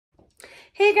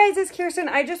Hey guys, it's Kirsten.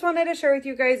 I just wanted to share with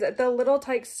you guys the Little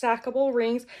Tyke stackable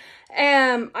rings.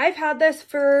 I've had this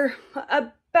for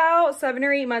about 7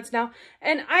 or 8 months now,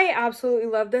 and I absolutely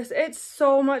love this. It's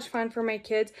so much fun for my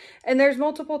kids, and there's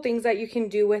multiple things that you can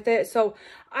do with it. So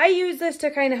I use this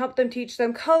to kind of help them, teach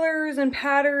them colors and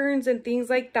patterns and things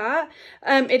like that.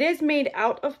 It is made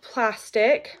out of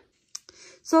plastic.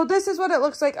 So this is what it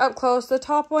looks like up close. The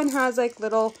top one has like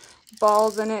little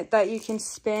balls in it that you can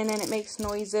spin and it makes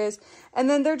noises. And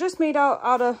then they're just made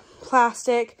out of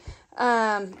plastic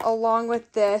along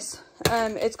with this.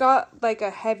 It's got like a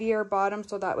heavier bottom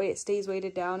so that way it stays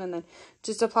weighted down, and then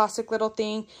just a plastic little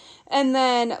thing. And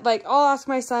then like I'll ask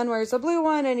my son where's the blue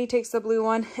one, and he takes the blue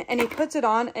one and he puts it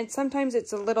on, and sometimes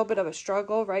it's a little bit of a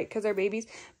struggle, right, because they're babies,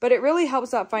 but it really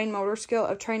helps that fine motor skill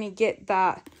of trying to get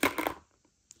that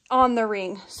on the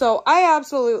ring. So I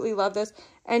absolutely love this,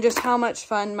 and just how much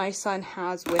fun my son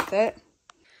has with it.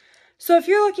 So if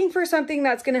you're looking for something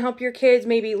that's going to help your kids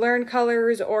maybe learn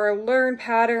colors or learn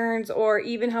patterns or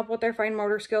even help with their fine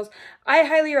motor skills, I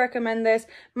highly recommend this.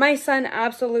 My son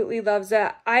absolutely loves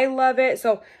it. I love it.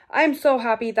 So I'm so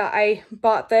happy that I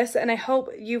bought this, and I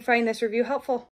hope you find this review helpful.